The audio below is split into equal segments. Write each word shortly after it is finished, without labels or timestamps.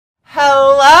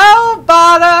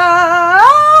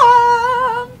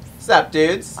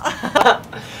dudes?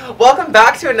 Welcome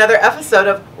back to another episode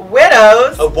of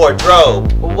Widows of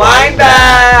Wardrobe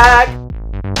Windback.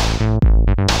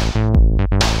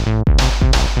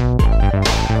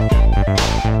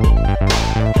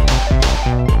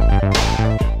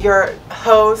 Your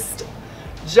host,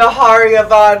 Jaharia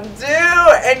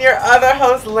Von'Du, and your other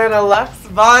host, Lana Luxx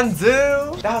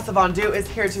Von'Du. The House of Von'Du is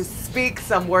here to speak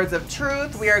some words of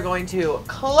truth. We are going to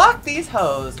clock these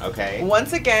hoes. Okay.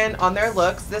 Once again on their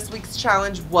looks. This week's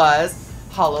challenge was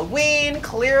Halloween.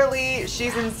 Clearly,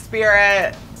 she's in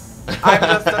spirit. I'm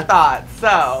just a thought.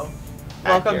 So,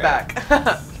 welcome back.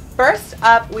 First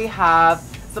up, we have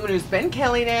someone who's been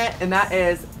killing it, and that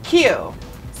is Q.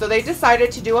 So they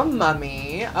decided to do a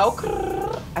mummy.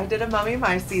 Oh, I did a mummy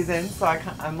my season, so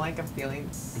I'm feeling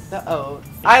the oats.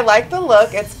 I like the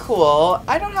look. It's cool.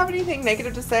 I don't have anything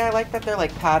negative to say. I like that they're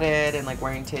like padded and like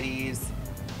wearing titties.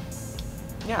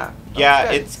 Yeah.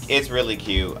 Yeah, it's really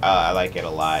cute. I like it a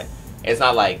lot. It's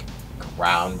not like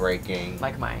groundbreaking.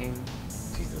 Like mine.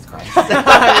 Jesus Christ.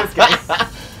 I'm just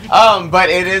kidding. But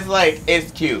it is like,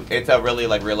 it's cute. It's a really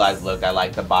like realized look. I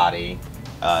like the body.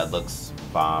 It looks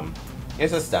bomb.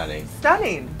 It's a stunning.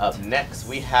 Stunning. Up next,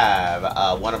 we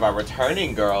have one of our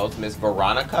returning girls, Miss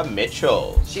Veronica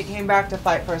Mitchell. She came back to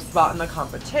fight for a spot in the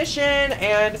competition,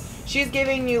 and she's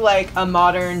giving you like a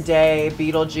modern day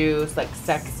Beetlejuice, like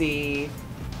sexy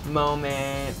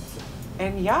moment.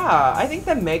 And yeah, I think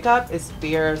the makeup is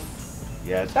fierce.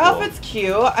 Yeah, it's the cool. outfit's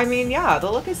cute. I mean, yeah,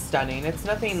 the look is stunning. It's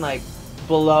nothing like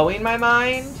blowing my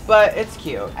mind, but it's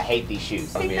cute. I hate these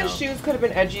shoes. I think the shoes could have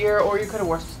been edgier, or you could have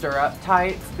worn stirrup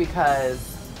tights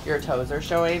because your toes are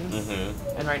showing.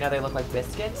 And right now they look like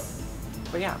biscuits.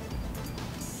 But yeah,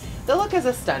 the look is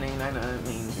a stunning. I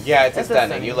mean, yeah, it's a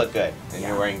stunning. You look good, and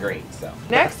you're wearing green. So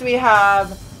next we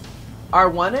have our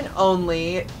one and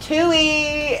only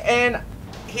Tui, and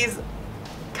he's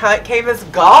came as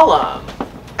Gollum.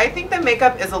 I think the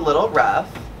makeup is a little rough.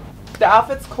 The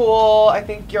outfit's cool. I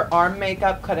think your arm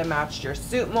makeup could have matched your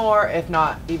suit more, if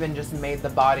not even just made the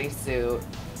bodysuit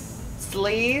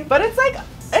sleeve. But it's like,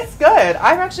 it's good.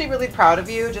 I'm actually really proud of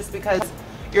you just because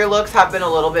your looks have been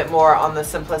a little bit more on the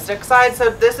simplistic side.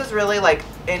 So this is really like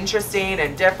interesting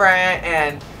and different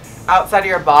and outside of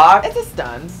your box. It's a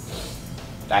stun.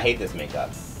 I hate this makeup.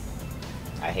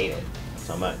 I hate it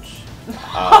so much.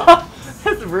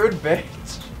 This rude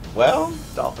bitch. Well,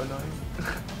 dolphin noise.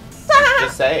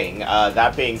 Just saying.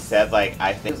 That being said, like,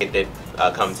 I think it did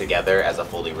come together as a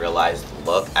fully realized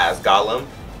look as Gollum.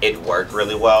 It worked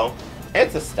really well.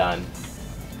 It's a stun.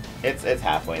 It's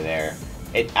halfway there.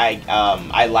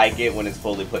 I like it when it's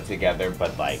fully put together,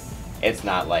 but like, it's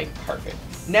not like perfect.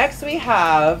 Next we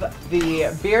have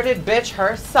the bearded bitch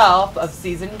herself of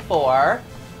season 4,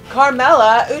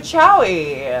 Carmela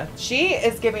Uchawi. She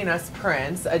is giving us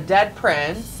Prince, a dead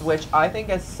prince, which I think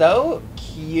is so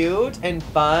cute and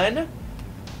fun.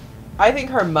 I think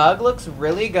her mug looks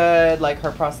really good. Like,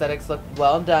 her prosthetics look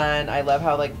well done. I love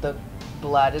how like the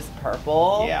blood is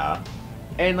purple. Yeah.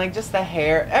 And like just the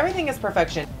hair, everything is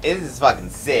perfection. It is fucking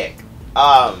sick.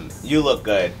 You look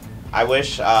good. I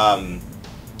wish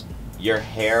your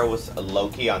hair was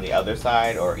low-key on the other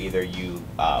side, or either you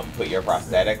put your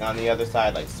prosthetic on the other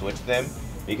side, like switch them,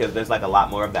 because there's like a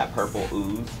lot more of that purple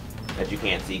ooze that you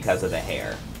can't see because of the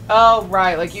hair. Oh,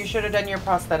 right. Like, you should have done your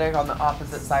prosthetic on the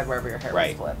opposite side wherever your hair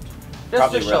was flipped. Just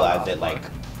probably to realized it like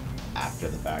after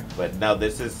the fact, but no,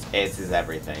 this is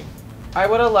everything. I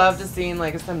would have loved to seen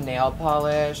like some nail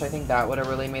polish. I think that would have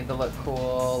really made the look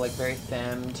cool, like very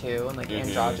femme too, and like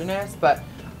androgynous. But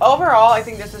overall, I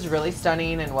think this is really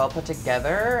stunning and well put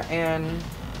together, and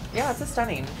yeah, it's a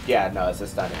stunning. Yeah, no, it's a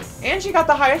stunning. And she got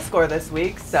the highest score this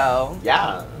week, so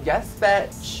yeah. Yes,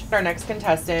 bitch. Our next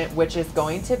contestant, which is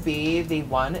going to be the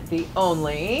one, the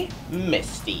only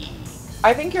Misty.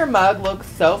 I think your mug looks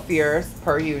so fierce,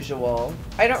 per usual.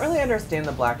 I don't really understand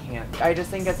the black hand. I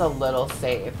just think it's a little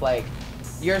safe. Like,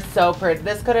 you're so pretty.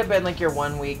 This could have been like your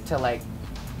 1 week to like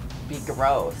be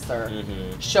gross or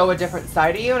show a different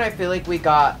side of you, and I feel like we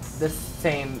got the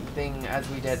same thing as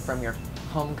we did from your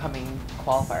homecoming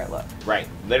qualifier look. Right.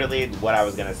 Literally what I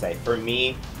was gonna say. For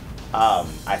me,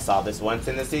 I saw this once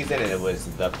in the season, and it was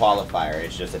the qualifier.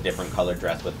 It's just a different color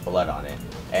dress with blood on it.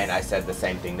 And I said the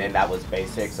same thing then. That was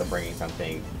basic, so bringing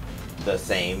something the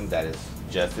same that is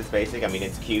just as basic. I mean,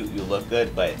 it's cute, you look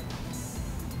good, but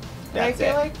that's it. I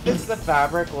feel like this, the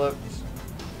fabric looks...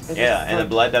 Yeah, and the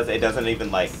blood doesn't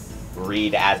even like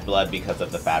read as blood because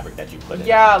of the fabric that you put in.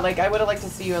 Yeah, like I would have liked to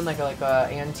see you in like a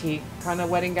antique kind of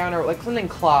wedding gown, or like something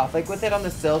cloth. Like with it on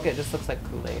the silk, it just looks like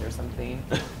Kool-Aid or something.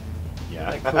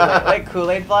 Yeah. Like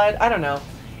Kool-Aid blood. I don't know.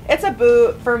 It's a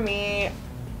boot for me.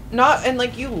 Not, and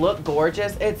like you look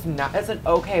gorgeous. It's not, it's an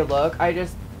okay look. I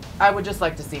would just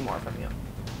like to see more from you.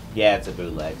 Yeah, it's a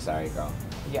bootleg. Sorry, girl.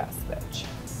 Yes, bitch.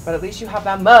 But at least you have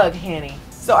that mug, Hanny.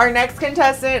 So our next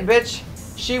contestant, bitch,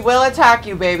 she will attack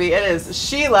you, baby. It is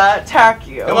Sheila Attack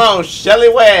You. Come on, Shelly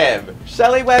Webb.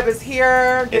 Shelly Webb is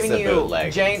here, giving It's a you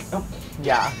bootleg. Jane. Oh,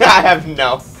 yeah. I have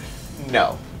no.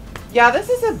 Yeah, this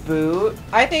is a boot.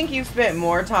 I think you've spent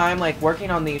more time like working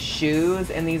on these shoes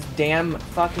and these damn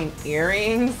fucking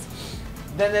earrings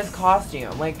than this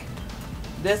costume. Like,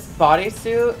 this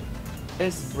bodysuit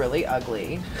is really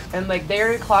ugly. And like, they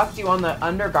already clocked you on the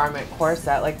undergarment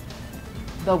corset. Like,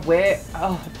 the wig,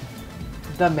 oh,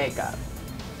 the makeup.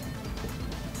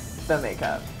 The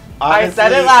makeup. Honestly, I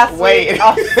said it last week.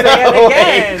 I'll say it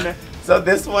again. So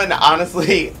this one,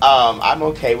 honestly, I'm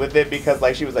okay with it because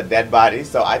like she was a dead body,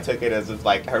 so I took it as if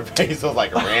like her face was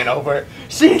like ran over.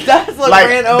 She does look like,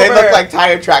 ran over. They look like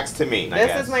tire tracks to me.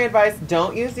 This is my advice.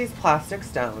 Don't use these plastic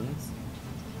stones.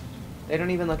 They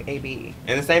don't even look AB.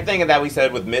 And the same thing that we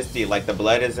said with Misty, like the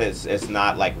blood is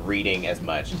not like reading as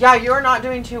much. Yeah, you're not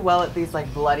doing too well at these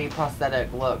like bloody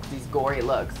prosthetic looks, these gory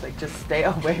looks. Like, just stay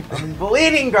away from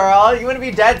bleeding, girl. You want to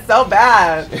be dead so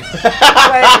bad.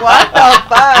 Like, what the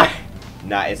fuck?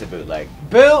 Nah, it's a bootleg.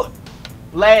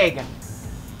 Bootleg.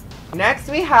 Next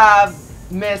we have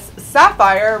Miss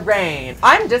Sapphire Rain.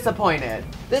 I'm disappointed.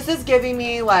 This is giving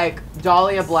me like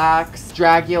Dahlia Black's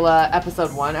Dragula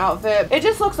episode 1 outfit. It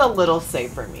just looks a little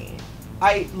safe for me.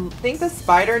 I think the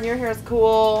spider in your hair is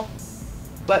cool,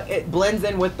 but it blends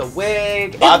in with the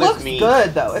wig. It looks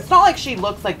good though. It's not like she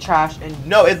looks like trash. And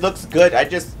no, it looks good.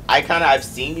 I've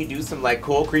seen you do some like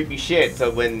cool creepy shit.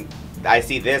 So when I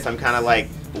see this, I'm kind of like,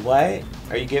 what?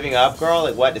 Are you giving up, girl?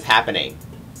 Like, what is happening?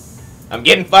 I'm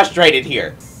getting frustrated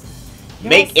here.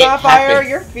 Make it happen.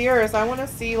 You're fierce. I want to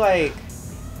see like,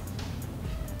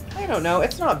 I don't know.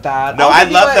 It's not bad. No, I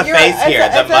love the face here.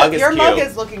 The mug is cute. Your mug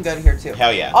is looking good here too.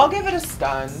 Hell yeah. I'll give it a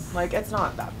stun. Like, it's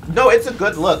not that bad. No, it's a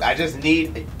good look. I just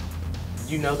need,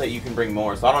 you know that you can bring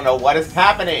more. So I don't know what is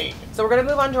happening. So we're gonna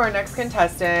move on to our next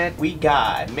contestant. We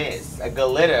got Miss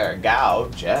Glitter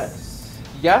Gorgeous.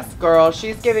 Yes, girl.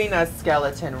 She's giving us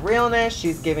skeleton realness.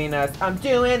 She's giving us, I'm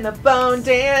doing the bone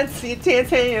dance.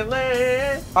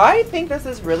 I think this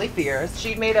is really fierce.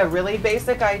 She made a really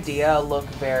basic idea look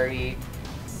very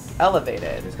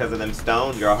elevated. It's because of them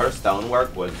stones, girl. Her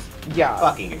stonework was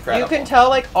fucking incredible. You can tell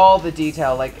like all the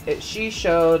detail. Like she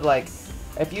showed like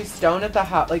if you stone at the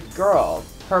house, like girl,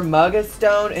 her mug is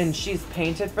stone and she's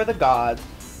painted for the gods.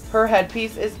 Her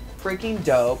headpiece is freaking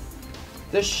dope.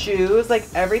 The shoes, like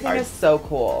everything is so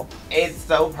cool. It's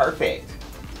so perfect.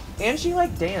 And she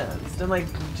like danced and like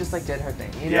just like did her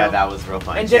thing, you know? Yeah, that was real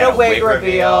fun. And did a wig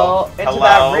reveal into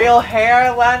that real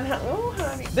hairline. Oh,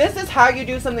 honey. This is how you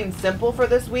do something simple for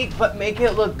this week, but make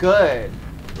it look good.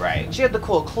 Right. She had the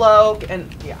cool cloak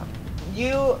and yeah.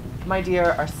 You, my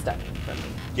dear, are stunning for me.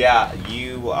 Yeah,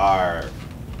 you are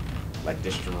like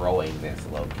destroying this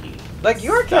low key. Like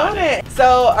you're killing it.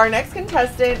 So our next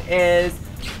contestant is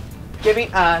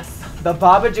giving us the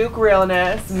Babadook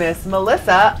realness, Miss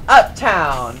Melissa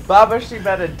Uptown. Baba, she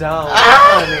better don't.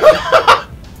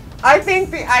 I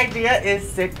think the idea is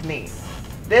sickening.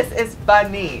 This is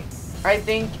funny. I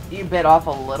think you bit off a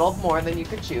little more than you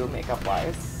could chew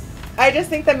makeup-wise. I just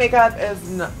think the makeup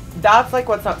is that's like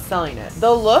what's not selling it.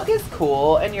 The look is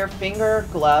cool, and your finger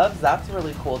gloves, that's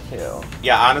really cool too.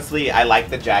 Yeah, honestly, I like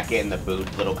the jacket and the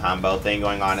boot little combo thing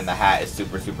going on, and the hat is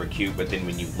super, super cute. But then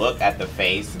when you look at the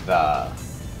face,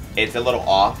 it's a little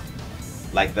off.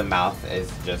 Like the mouth is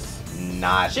just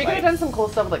not. She could have done some cool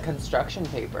stuff with like construction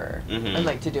paper and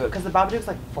like to do it because the Babadook's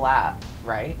like flat,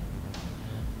 right?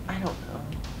 I don't know.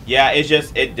 Yeah, it's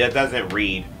just it doesn't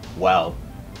read well.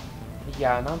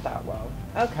 Yeah, not that well.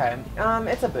 Okay,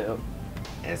 it's a boot.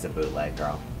 And it's a bootleg,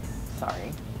 girl.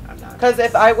 Sorry. I'm not. Because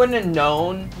if I wouldn't have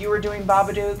known you were doing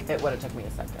Babadook, it would have took me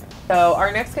a second. So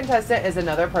our next contestant is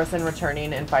another person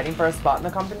returning and fighting for a spot in the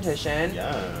competition.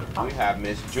 Yeah, we have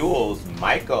Miss Jules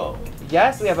Michael.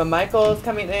 Yes, we have a Michaels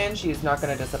coming in. She's not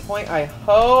going to disappoint, I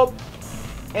hope.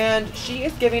 And she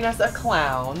is giving us a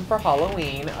clown for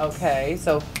Halloween. Okay,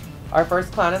 so our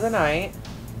first clown of the night.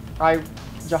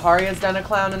 Jaharia's done a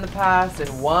clown in the past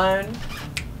and won.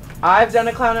 I've done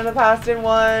a clown in the past and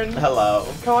won. Hello.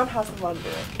 Go on House of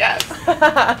Von'Du. Yes.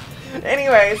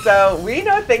 Anyway, so we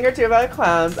know a thing or two about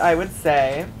clowns, I would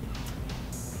say.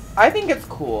 I think it's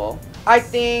cool. I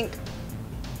think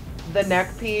the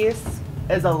neck piece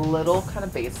is a little kind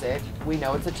of basic. We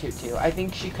know it's a tutu. I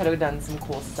think she could have done some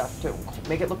cool stuff to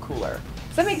make it look cooler.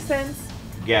 Does that make sense?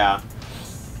 Yeah.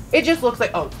 It just looks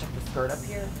like, oh, check the skirt up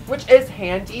here. Which is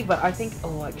handy, but I think, oh,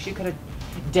 like she could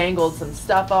have dangled some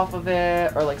stuff off of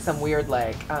it, or like some weird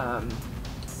like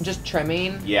just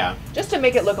trimming. Yeah. Just to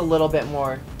make it look a little bit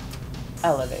more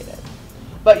elevated.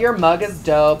 But your mug is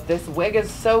dope. This wig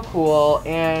is so cool,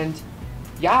 and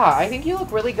yeah, I think you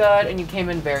look really good, and you came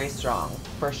in very strong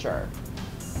for sure.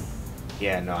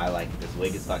 Yeah, no, I like it. This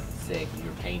wig is fucking sick.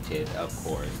 You're painted, of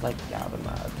course. Like, yeah, the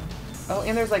mug. Oh,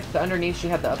 and there's like the underneath. She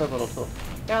had the other little tool.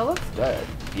 Yeah, it looks good.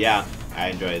 Yeah, I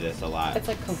enjoy this a lot. It's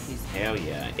like cohesive. Hell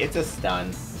yeah, it's a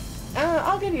stun.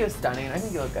 I'll give you a stunning. I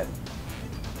think you look good.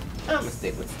 I'm gonna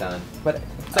stick with stun. But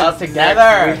Up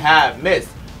together, next, we have Miss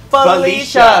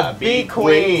Felicia B.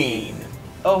 Queen.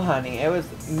 Oh, honey, it was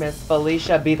Miss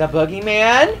Felicia B. the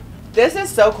Boogeyman. This is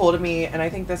so cool to me, and I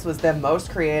think this was the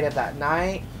most creative that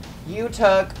night. You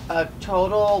took a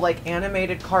total, like,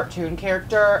 animated cartoon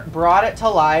character, brought it to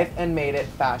life, and made it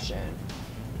fashion.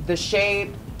 The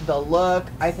shape, the look,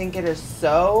 I think it is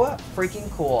so freaking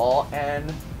cool,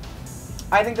 and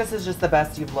I think this is just the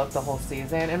best you've looked the whole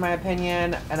season, in my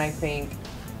opinion, and I think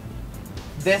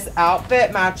this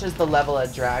outfit matches the level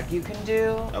of drag you can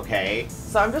do. Okay.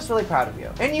 So I'm just really proud of you.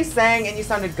 And you sang, and you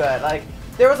sounded good. Like,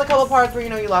 there was a couple parts where, you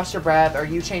know, you lost your breath, or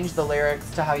you changed the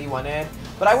lyrics to how you wanted.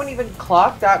 But I wouldn't even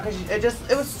clock that because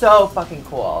it was so fucking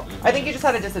cool. Mm-hmm. I think you just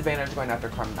had a disadvantage going after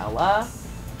Carmella.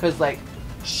 Because, like,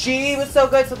 she was so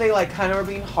good, so they, like, kind of were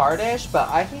being hardish. But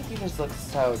I think you just look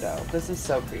so dope. This is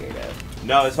so creative.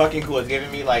 No, it's fucking cool. It's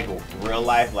giving me, like, real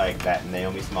life, like, that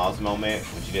Naomi Smalls moment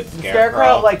when she did the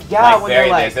Scarecrow. Like, yeah, when they're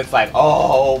like... It's like,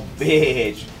 oh,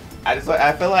 bitch.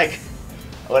 I feel like...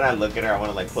 When I look at her, I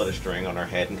want to, like, put a string on her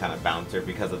head and kind of bounce her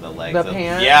because of the legs. The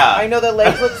pants? Yeah. I know the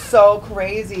legs look so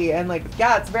crazy. And, like,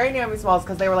 yeah, it's very Naomi Smalls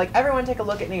because they were like, everyone take a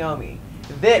look at Naomi.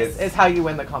 This is how you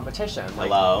win the competition. Like,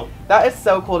 hello? That is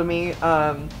so cool to me.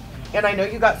 And I know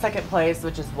you got second place,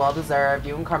 which is well-deserved.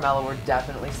 You and Carmella were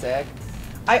definitely sick.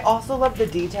 I also love the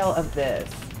detail of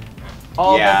this.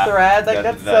 All the thread. Like,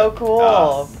 that's so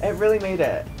cool. It really made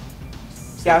it.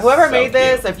 Yeah, whoever made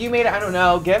this, if you made it, I don't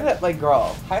know, give it, like,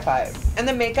 girl, high five. And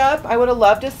the makeup, I would have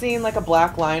loved to seen, like, a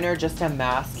black liner just to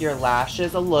mask your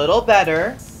lashes a little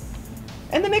better.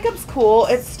 And the makeup's cool.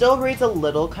 It still reads a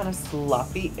little kind of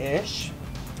sloppy-ish.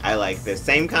 I like this.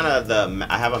 Same kind of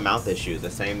I have a mouth issue, the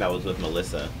same that was with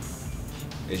Melissa.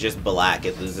 It's just black.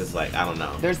 It was just like, I don't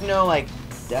know. There's no, like,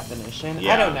 definition.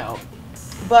 Yeah. I don't know.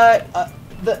 But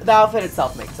the outfit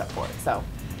itself makes up for it, so.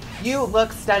 You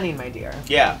look stunning, my dear.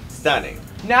 Yeah, stunning.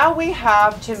 Now we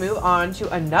have to move on to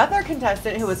another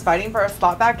contestant who is fighting for a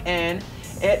spot back in.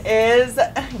 It is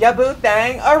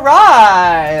Bootleg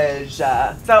Araj.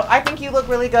 So I think you look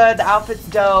really good. The outfit's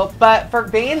dope. But for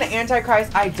being the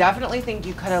Antichrist, I definitely think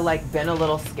you could have, like, been a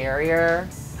little scarier.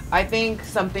 I think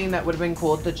something that would have been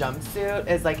cool with the jumpsuit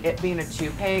is, like, it being a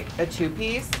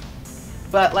two-piece.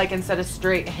 But, like, instead of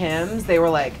straight hems, they were,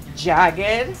 like,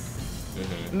 jagged.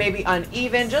 Mm-hmm. Maybe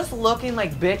uneven. Just looking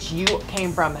like, bitch, you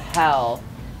came from hell.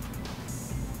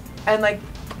 And, like,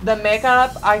 the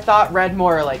makeup, I thought read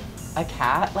more like a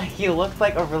cat. Like, you looked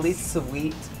like a really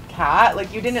sweet cat.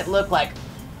 Like, you didn't look like,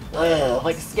 ugh,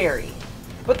 like, scary.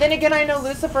 But then again, I know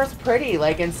Lucifer's pretty,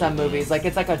 like, in some movies. Like,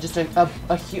 it's like just a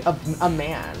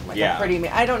man. Like, a pretty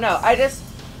man. I don't know.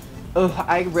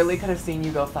 I really could have seen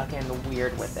you go fucking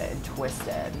weird with it and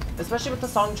twisted. Especially with the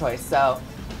song choice. So,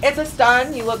 it's a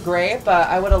stun. You look great. But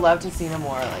I would have loved to seen a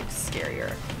more, like,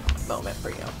 scarier moment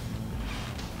for you.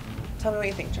 Tell me what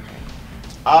you think,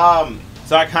 Jaharia.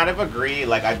 So I kind of agree.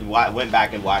 Like, I went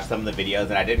back and watched some of the videos,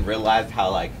 and I didn't realize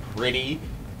how, like, pretty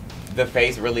the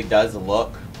face really does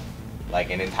look.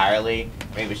 Like, and entirely.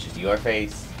 Maybe it's just your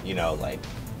face. You know, like,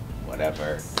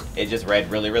 whatever. It just read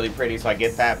really, really pretty, so I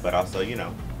get that. But also, you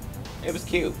know, it was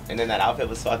cute. And then that outfit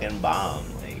was fucking bomb.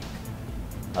 Like,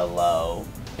 hello.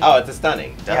 Oh, it's a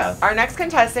stunning. Duh. Yeah. Our next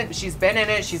contestant, she's been in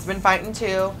it. She's been fighting,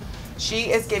 too.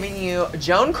 She is giving you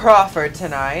Joan Crawford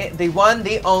tonight. The one,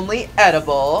 the only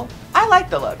edible. I like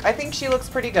the look. I think she looks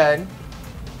pretty good.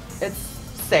 It's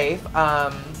safe.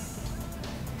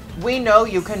 We know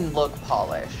you can look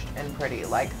polished and pretty.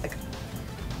 Like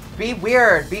be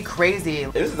weird, be crazy.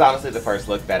 This is honestly the first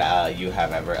look that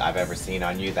I've ever seen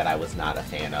on you that I was not a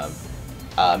fan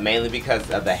of. Mainly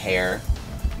because of the hair.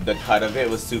 The cut of it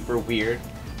was super weird.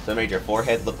 So it made your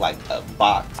forehead look like a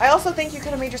box. I also think you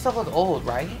could have made yourself look old,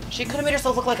 right? She could have made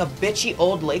herself look like a bitchy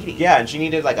old lady. Yeah, and she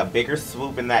needed like a bigger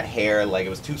swoop in that hair. Like,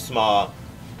 it was too small.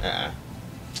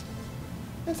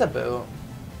 It's a boot.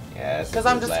 Yeah, it's because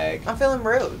I'm feeling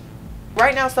rude.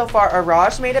 Right now, so far,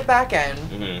 Araj made it back in.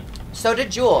 Mm-hmm. So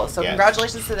did Jules. So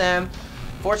congratulations to them.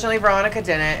 Fortunately, Veronica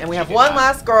didn't. And we have one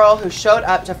last girl who showed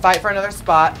up to fight for another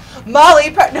spot. Molly.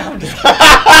 No, I'm just kidding.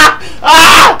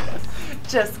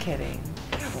 Just kidding.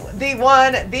 the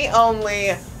one, the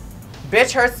only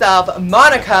bitch herself,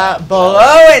 Monica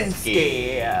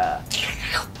Lewinsky.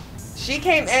 She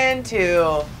came in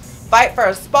to fight for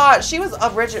a spot. She was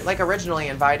originally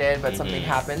invited, but something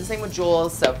happened. Same with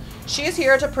Jules. So she's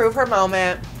here to prove her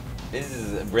moment. This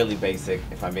is really basic,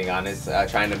 if I'm being honest.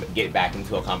 Trying to get back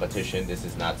into a competition, this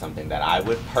is not something that I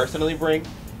would personally bring.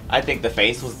 I think the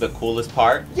face was the coolest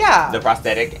part. Yeah. The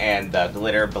prosthetic and the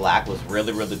glitter black was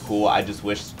really, really cool. I just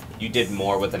wish you did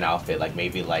more with an outfit, like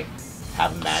maybe like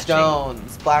have matching.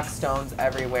 Stones, black stones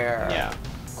everywhere. Yeah.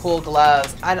 Cool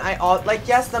gloves. And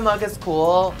yes, the mug is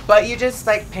cool, but you just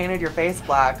like painted your face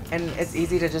black, and it's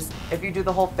easy to just, if you do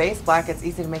the whole face black, it's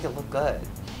easy to make it look good.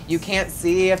 You can't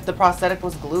see if the prosthetic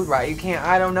was glued right. You can't,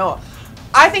 I don't know.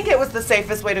 I think it was the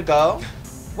safest way to go,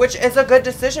 which is a good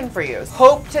decision for you.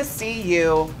 Hope to see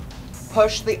you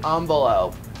push the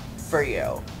envelope for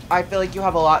you. I feel like you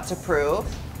have a lot to prove.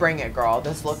 Bring it, girl.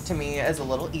 This look to me is a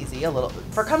little easy,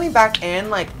 for coming back in,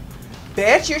 like,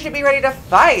 bitch, you should be ready to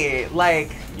fight.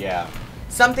 Like, yeah.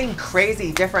 Something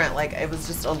crazy different. Like, it was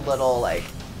just a little, like,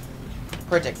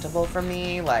 predictable for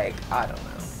me. Like, I don't know.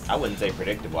 I wouldn't say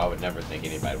predictable. I would never think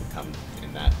anybody would come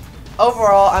in that.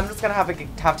 Overall, I'm just gonna have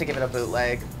to give it a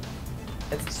bootleg.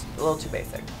 It's a little too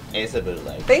basic. It's a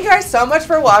bootleg. Thank you guys so much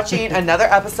for watching another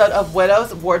episode of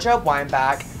Widow's Wardrobe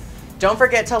Windback. Don't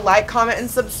forget to like, comment, and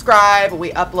subscribe.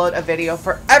 We upload a video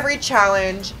for every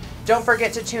challenge. Don't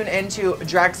forget to tune into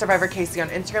Drag Survivor KC on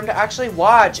Instagram to actually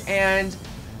watch. And,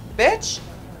 bitch,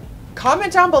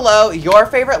 comment down below your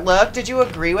favorite look. Did you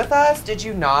agree with us? Did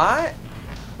you not?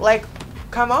 Like,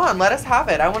 come on, let us have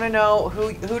it. I want to know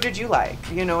who did you like?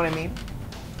 You know what I mean?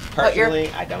 Personally,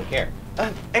 I don't care.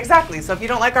 Exactly. So if you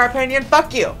don't like our opinion,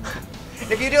 fuck you.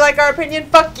 If you do like our opinion,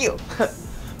 fuck you.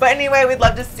 But anyway, we'd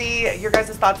love to see your guys'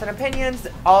 thoughts and opinions.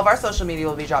 All of our social media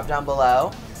will be dropped down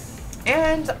below.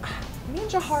 And me and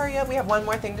Jaharia, we have one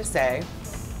more thing to say.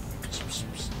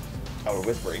 Oh, we're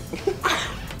whispering.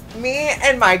 Me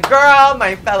and my girl,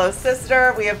 my fellow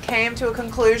sister, we have came to a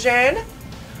conclusion.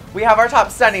 We have our top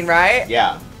stunning, right?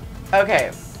 Yeah.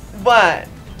 Okay. 1.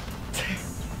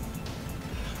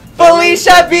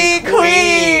 Felicia B.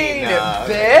 Queen!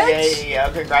 Bitch!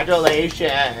 Yeah,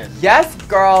 congratulations. Yes,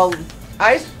 girl.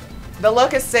 The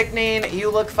look is sickening. You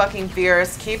look fucking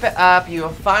fierce. Keep it up. You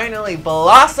have finally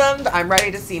blossomed. I'm ready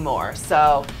to see more.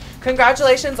 So,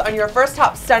 congratulations on your first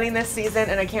top stunning this season,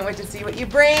 and I can't wait to see what you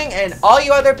bring. And all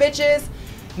you other bitches,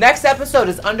 next episode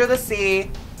is Under the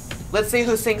Sea. Let's see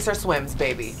who sinks or swims,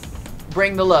 baby.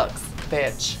 Bring the looks,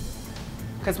 bitch.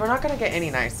 Because we're not going to get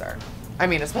any nicer. I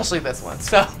mean, especially this one.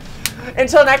 So,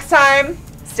 until next time,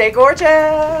 stay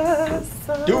gorgeous.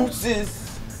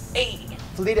 Deuces. Hey,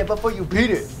 fleet it before you beat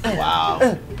it.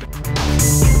 Wow.